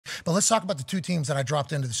But let's talk about the two teams that I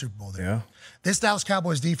dropped into the Super Bowl there. Yeah. This Dallas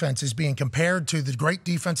Cowboys defense is being compared to the great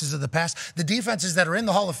defenses of the past, the defenses that are in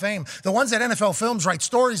the Hall of Fame, the ones that NFL Films write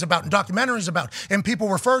stories about and documentaries about, and people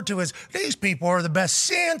refer to as, these people are the best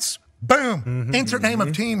since, boom, insert name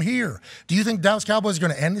of team here. Do you think Dallas Cowboys are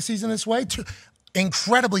going to end the season this way?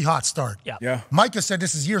 Incredibly hot start. Yeah. Micah said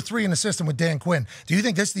this is year 3 in the system with Dan Quinn. Do you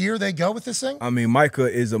think this is the year they go with this thing? I mean,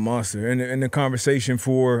 Micah is a monster. And the conversation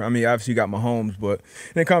for, I mean, obviously you got Mahomes, but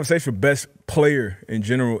in the conversation for best player in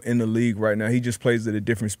general in the league right now, he just plays at a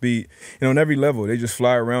different speed. And on every level, they just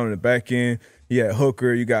fly around in the back end. You got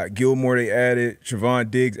Hooker, you got Gilmore they added,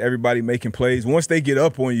 Trevon Diggs, everybody making plays. Once they get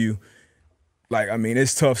up on you, like, I mean,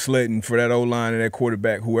 it's tough sledding for that O-line and that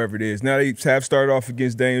quarterback, whoever it is. Now they have started off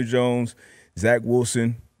against Daniel Jones, Zach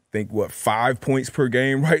Wilson, I think, 5 points per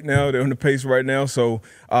game right now. They're on the pace right now. So,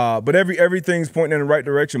 but everything's pointing in the right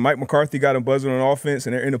direction. Mike McCarthy got them buzzing on offense,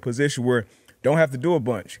 and they're in a position where don't have to do a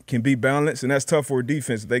bunch, can be balanced, and that's tough for a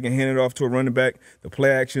defense. If they can hand it off to a running back, the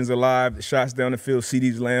play action's alive, the shots down the field,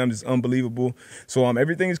 CeeDee Lamb is unbelievable. So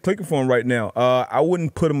everything is clicking for him right now. I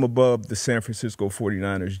wouldn't put him above the San Francisco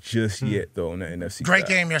 49ers just yet, though, on the NFC Great side.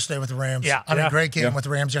 game yesterday with the Rams. Yeah. I mean, great game with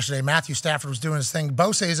the Rams yesterday. Matthew Stafford was doing his thing.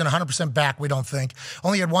 Bosa isn't 100% back, we don't think.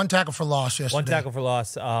 Only had 1 tackle for loss yesterday. 1 tackle for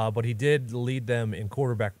loss, but he did lead them in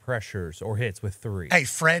quarterback pressures or hits with 3. Hey,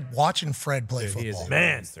 watching Fred play football. He is a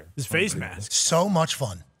Man, monster. his face mask. So much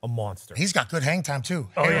fun. A monster. He's got good hang time, too.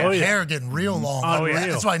 yeah. Hair getting real long.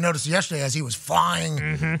 That's what I noticed yesterday as he was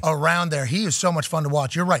flying around there. He is so much fun to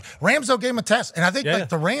watch. You're right. Rams, though, gave him a test. And I think, like,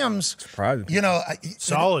 the Rams, Surprising.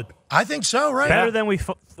 Solid. I think so, right? Better than we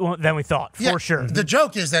thought, for sure. The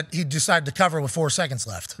joke is that he decided to cover with 4 seconds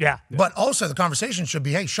left. Yeah. But also the conversation should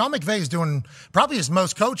be, hey, Sean McVay is doing probably his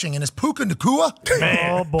most coaching, and his Puka Nacua.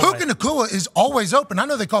 Oh, boy. Puka Nacua is always open. I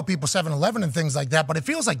know they call people 7-Eleven and things like that, but it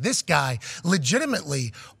feels like this guy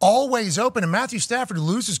legitimately always open. And Matthew Stafford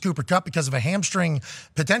loses Cooper Kupp because of a hamstring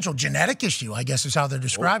potential genetic issue, I guess is how they're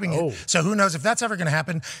describing it. So who knows if that's ever going to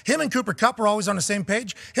happen. Him and Cooper Kupp are always on the same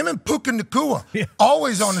page. Him and Puka Nacua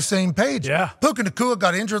always on the same page. Yeah. Puka Nacua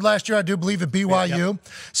got injured last year, I do believe, at BYU.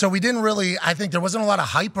 So we didn't really, I think there wasn't a lot of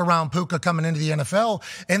hype around Puka coming into the NFL.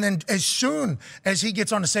 And then as soon as he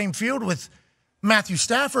gets on the same field with Matthew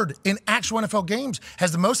Stafford in actual NFL games,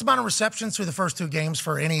 has the most amount of receptions through the first 2 games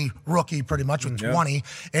for any rookie, pretty much, with 20.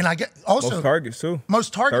 And I get also Most targets, too.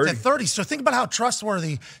 Most targets 30. at 30. So think about how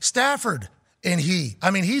trustworthy Stafford and he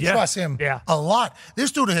trusts him a lot.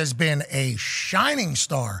 This dude has been a shining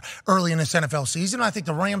star early in this NFL season. I think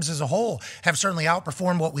the Rams as a whole have certainly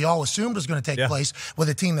outperformed what we all assumed was going to take place with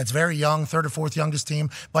a team that's very young, 3rd or 4th youngest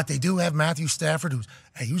team. But they do have Matthew Stafford,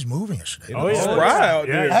 he was moving yesterday. Oh, yeah. Right out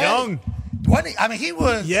there. Young. He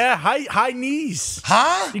was. Yeah, high knees.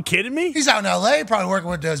 Huh? You kidding me? He's out in L.A. probably working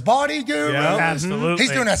with those body gurus. Yeah, absolutely.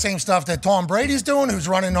 He's doing that same stuff that Tom Brady's doing, who's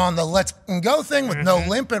running on the let's go thing with no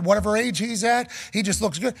limp at whatever age he's at. He just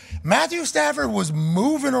looks good. Matthew Stafford was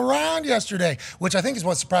moving around yesterday, which I think is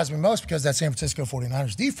what surprised me most because that San Francisco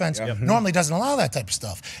 49ers defense normally doesn't allow that type of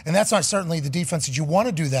stuff. And that's not certainly the defense that you want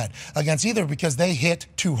to do that against either because they hit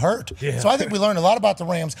to hurt. Yeah. So I think we learned a lot about the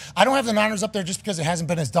Rams. I don't have the Niners up there just because it hasn't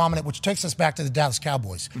been as dominant, which takes us back to the Dallas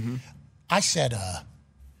Cowboys. I said,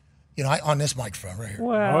 on this microphone right here.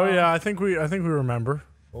 Well, I think we remember.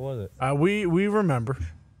 What was it? We remember.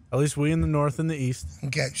 At least we in the North and the East.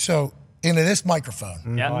 Okay, so into this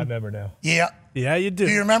microphone. Yeah, I remember now. Yeah. Yeah, you do.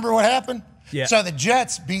 Do you remember what happened? Yeah. So the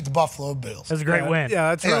Jets beat the Buffalo Bills. That's a great win. Yeah,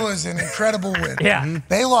 that's right. It was an incredible win.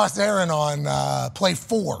 They lost Aaron on play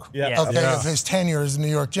 4 of his tenure as the New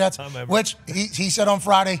York Jets, which he said on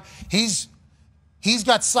Friday he's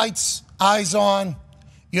got eyes on,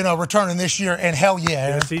 returning this year, and hell yeah.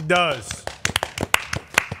 Yes, he does.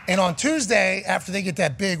 And on Tuesday, after they get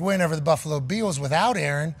that big win over the Buffalo Bills without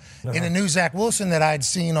Aaron, in a new Zach Wilson that I'd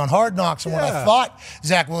seen on Hard Knocks and what I thought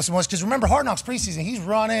Zach Wilson was, because remember Hard Knocks preseason, he's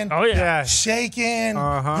running, shaking,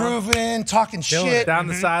 grooving, talking shit, down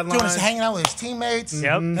the sideline, hanging out with his teammates.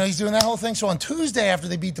 He's doing that whole thing. So on Tuesday, after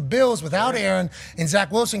they beat the Bills without Aaron, and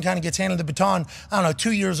Zach Wilson kind of gets handed the baton,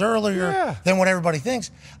 2 years earlier than what everybody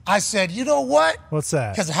thinks, I said, you know what? What's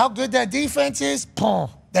that? Because of how good that defense is,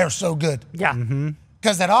 they're so good. Yeah.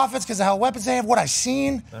 Because that offense, because of how weapons they have, what I've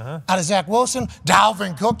seen out of Zach Wilson,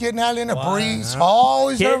 Dalvin Cook getting out in the Breeze Hall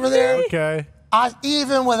is over there. Okay.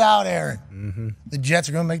 Even without Aaron, the Jets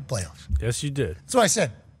are going to make the playoffs. Yes, you did. So I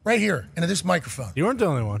said, right here, into this microphone. You weren't the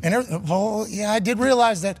only one. And I did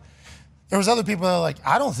realize that there was other people that were like,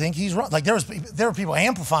 I don't think he's wrong. Like there were people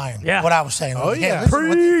amplifying what I was saying. Oh, like, yeah.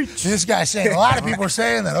 Preach. This guy's saying. A lot of people are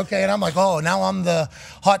saying that. Okay, and I'm like, now I'm the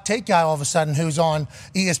hot take guy all of a sudden who's on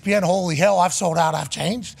ESPN. Holy hell, I've sold out. I've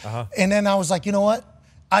changed. And then I was like, you know what?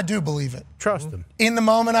 I do believe it. Trust him. In the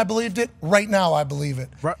moment, I believed it. Right now, I believe it.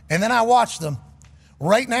 Right. And then I watched them.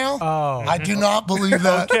 Right now, I do not believe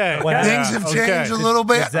that. Things have changed a little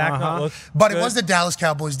bit. But it was the Dallas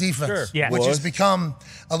Cowboys defense, which has become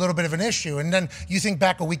a little bit of an issue. And then you think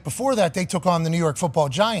back a week before that, they took on the New York Football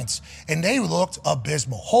Giants, and they looked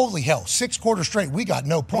abysmal. Holy hell, 6 quarters straight, we got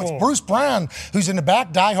no points. Bruce Brown, who's in the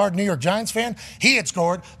back, diehard New York Giants fan, he had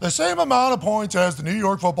scored the same amount of points as the New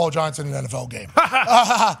York Football Giants in an NFL game.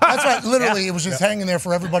 That's right. Literally, it was just hanging there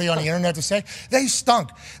for everybody on the internet to say. They stunk.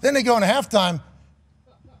 Then they go into halftime.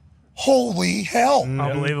 Holy hell.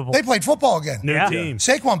 Unbelievable. They played football again. New team.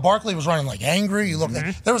 Saquon Barkley was running like angry. You look,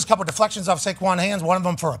 there was a couple of deflections off Saquon's hands, one of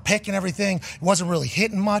them for a pick and everything. It wasn't really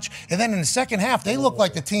hitting much. And then in the second half, they looked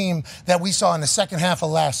like the team that we saw in the second half of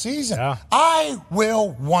last season. I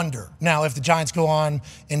will wonder now if the Giants go on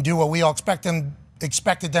and do what we all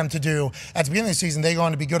expected them to do at the beginning of the season. They go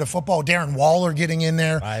on to be good at football. Darren Waller getting in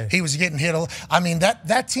there. He was getting hit. I mean,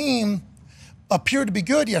 that team appeared to be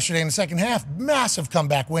good yesterday in the second half. Massive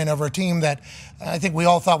comeback win over a team that I think we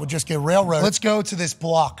all thought would just get railroaded. Let's go to this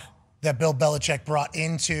block that Bill Belichick brought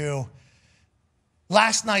into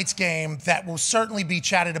last night's game that will certainly be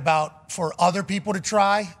chatted about for other people to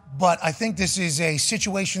try, but I think this is a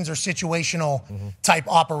situations or situational type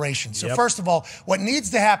operation. So first of all, what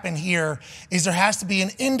needs to happen here is there has to be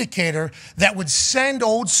an indicator that would send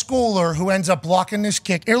old schooler who ends up blocking this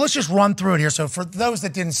kick. Here, let's just run through it here. So for those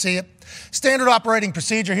that didn't see it, standard operating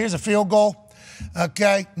procedure, here's a field goal.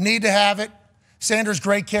 Okay, need to have it. Sanders,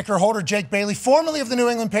 great kicker. Holder, Jake Bailey, formerly of the New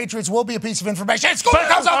England Patriots, will be a piece of information. Schooler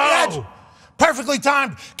comes off the edge. Perfectly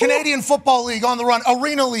timed. Canadian Football League on the run.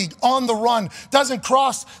 Arena League on the run. Doesn't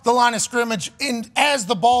cross the line of scrimmage. As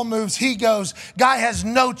the ball moves, he goes. Guy has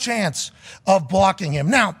no chance of blocking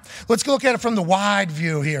him. Now, let's look at it from the wide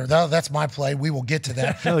view here. That's my play. We will get to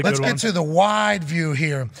that. Let's get to the wide view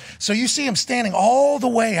here. So you see him standing all the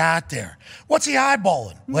way out there. What's he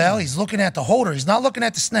eyeballing? Well, he's looking at the holder. He's not looking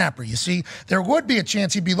at the snapper. You see, there would be a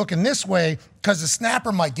chance he'd be looking this way because the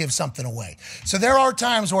snapper might give something away. So there are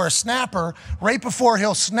times where a snapper, right before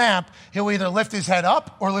he'll snap, he'll either lift his head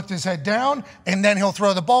up or lift his head down, and then he'll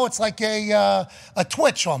throw the ball. It's like a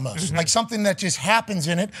twitch almost, like something that just happens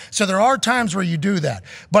in it. So there are times where you do that.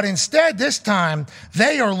 But instead, this time,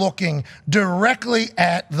 they are looking directly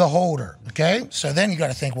at the holder, okay? So then you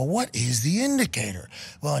got to think, well, what is the indicator?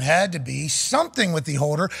 Well, it had to be something with the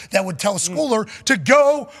holder that would tell Schooler to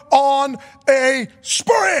go on a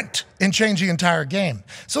sprint and change the entire game.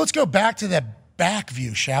 So let's go back to that back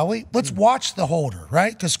view, shall we? Let's watch the holder,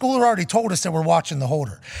 right? Because Schooler already told us that we're watching the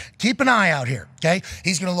holder. Keep an eye out here, okay?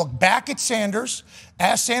 He's going to look back at Sanders,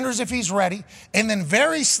 ask Sanders if he's ready, and then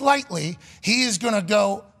very slightly, he is going to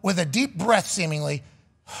go with a deep breath, seemingly.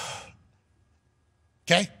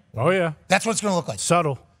 Okay? Oh, yeah. That's what it's going to look like.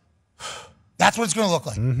 Subtle. That's what it's going to look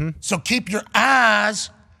like. So keep your eyes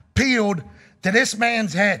peeled to this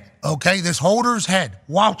man's head, okay? This holder's head.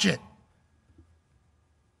 Watch it.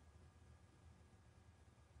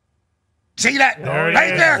 See that?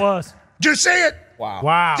 Right there. Did you see it?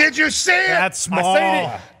 Wow. Did you see it? That's small. I seen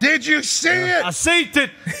it. Did you see it? I seen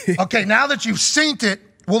it. Okay, now that you've seen it,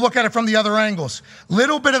 we'll look at it from the other angles.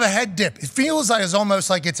 Little bit of a head dip. It feels like it's almost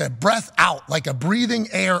like it's a breath out, like a breathing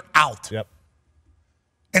air out. Yep.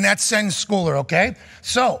 And that sends Schooler, okay?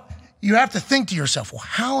 So you have to think to yourself, well,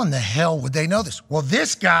 how in the hell would they know this? Well,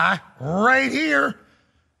 this guy right here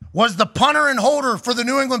was the punter and holder for the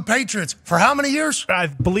New England Patriots for how many years? I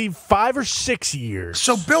believe 5 or 6 years.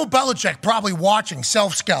 So Bill Belichick probably watching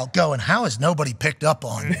self-scout going, how has nobody picked up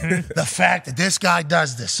on the fact that this guy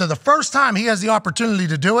does this? So the first time he has the opportunity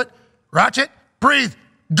to do it, watch it, breathe,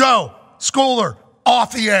 go, Schooler,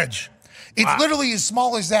 off the edge. It's literally as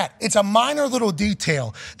small as that. It's a minor little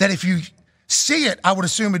detail that if you see it, I would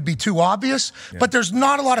assume it'd be too obvious, but there's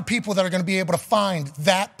not a lot of people that are going to be able to find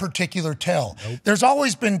that particular tell. There's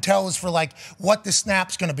always been tells for like what the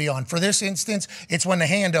snap's going to be on. For this instance, it's when the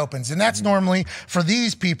hand opens, and that's normally for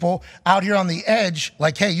these people out here on the edge,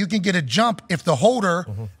 like, hey, you can get a jump if the holder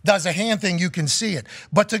does a hand thing, you can see it.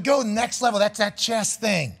 But to go next level, that's that chess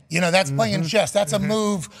thing. You know, that's playing chess. That's a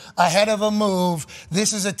move ahead of a move.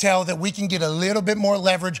 This is a tell that we can get a little bit more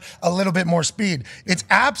leverage, a little bit more speed. It's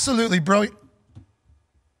absolutely brilliant.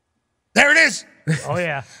 There it is. Oh,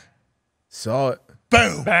 yeah. Saw it.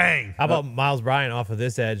 Boom. Bang. How about Miles Bryant off of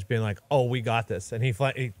this edge being like, "Oh, we got this," and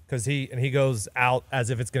he goes out as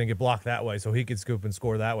if it's going to get blocked that way, so he could scoop and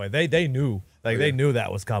score that way. They knew, they knew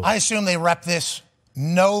that was coming. I assume they rep this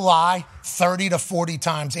no lie, 30 to 40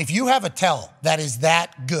 times. If you have a tell that is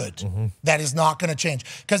that good, that is not going to change.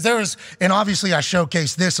 Because and obviously I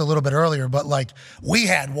showcased this a little bit earlier, but like we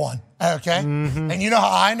had one, okay? And you know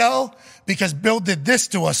how I know? Because Bill did this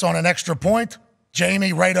to us on an extra point.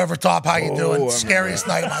 Jamie, right over top, how you doing? Scariest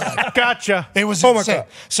night of my life. Gotcha. It was insane.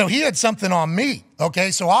 So he had something on me,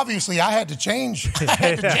 okay? So obviously I had to change. Some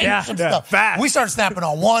stuff. Fast. We started snapping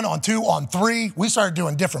on 1, on 2, on 3. We started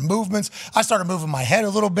doing different movements. I started moving my head a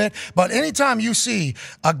little bit. But anytime you see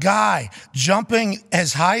a guy jumping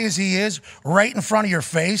as high as he is right in front of your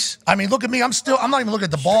face, I mean, look at me. I'm not even looking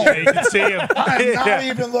at the ball. Yeah, you can see him. I'm not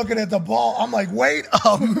even looking at the ball. I'm like, wait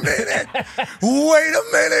a minute. Wait a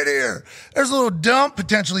minute here. There's a little dump,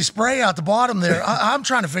 potentially spray out the bottom there. I'm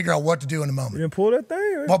trying to figure out what to do in a moment. You didn't pull that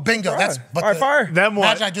thing? Well, bingo. All right, fire. Then what?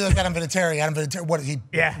 Imagine I do that on Vinatieri. What, he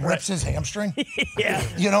rips his hamstring?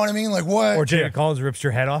 You know what I mean? Like what? Or J.J. Collins rips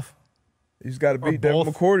your head off. You just got to beat Devin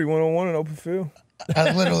McCourty one-on-one in open field.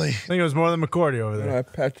 Literally. I think it was more than McCourty over there.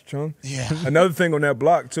 Patrick Chung. Yeah. Another thing on that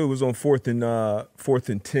block, too, was on 4th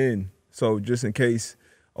and 10. So just in case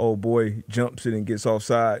old boy jumps it and gets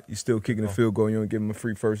offside, you're still kicking the field goal. You don't give him a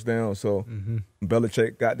free first down. So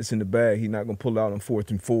Belichick got this in the bag. He's not going to pull it out on 4th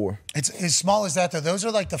and 4. It's as small as that, though. Those are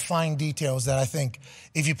like the fine details that I think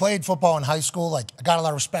if you played football in high school, like I got a lot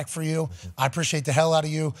of respect for you. I appreciate the hell out of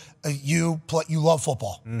you. You love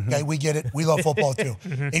football. Okay, we get it. We love football too.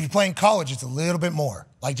 If you play in college, it's a little bit more.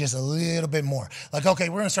 Like just a little bit more. Like, okay,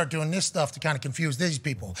 we're going to start doing this stuff to kind of confuse these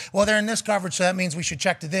people. Well, they're in this coverage, so that means we should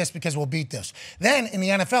check to this because we'll beat this. Then in the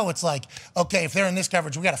NFL, it's like, okay, if they're in this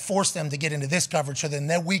coverage, we got to force them to get into this coverage so then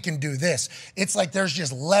we can do this. It's like there's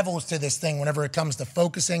just levels to this thing whenever it comes to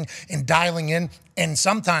focusing and dialing in. And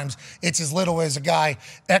sometimes it's as little as a guy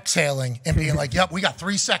exhaling and being like, yep, we got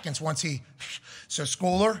 3 seconds once he. So,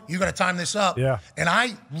 Schooler, you got to time this up. Yeah. And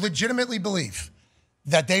I legitimately believe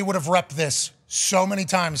that they would have repped this so many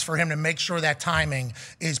times for him to make sure that timing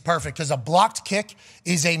is perfect because a blocked kick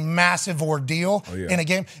is a massive ordeal in a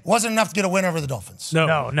game. It wasn't enough to get a win over the Dolphins.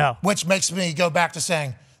 No. Which makes me go back to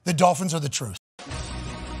saying the Dolphins are the truth.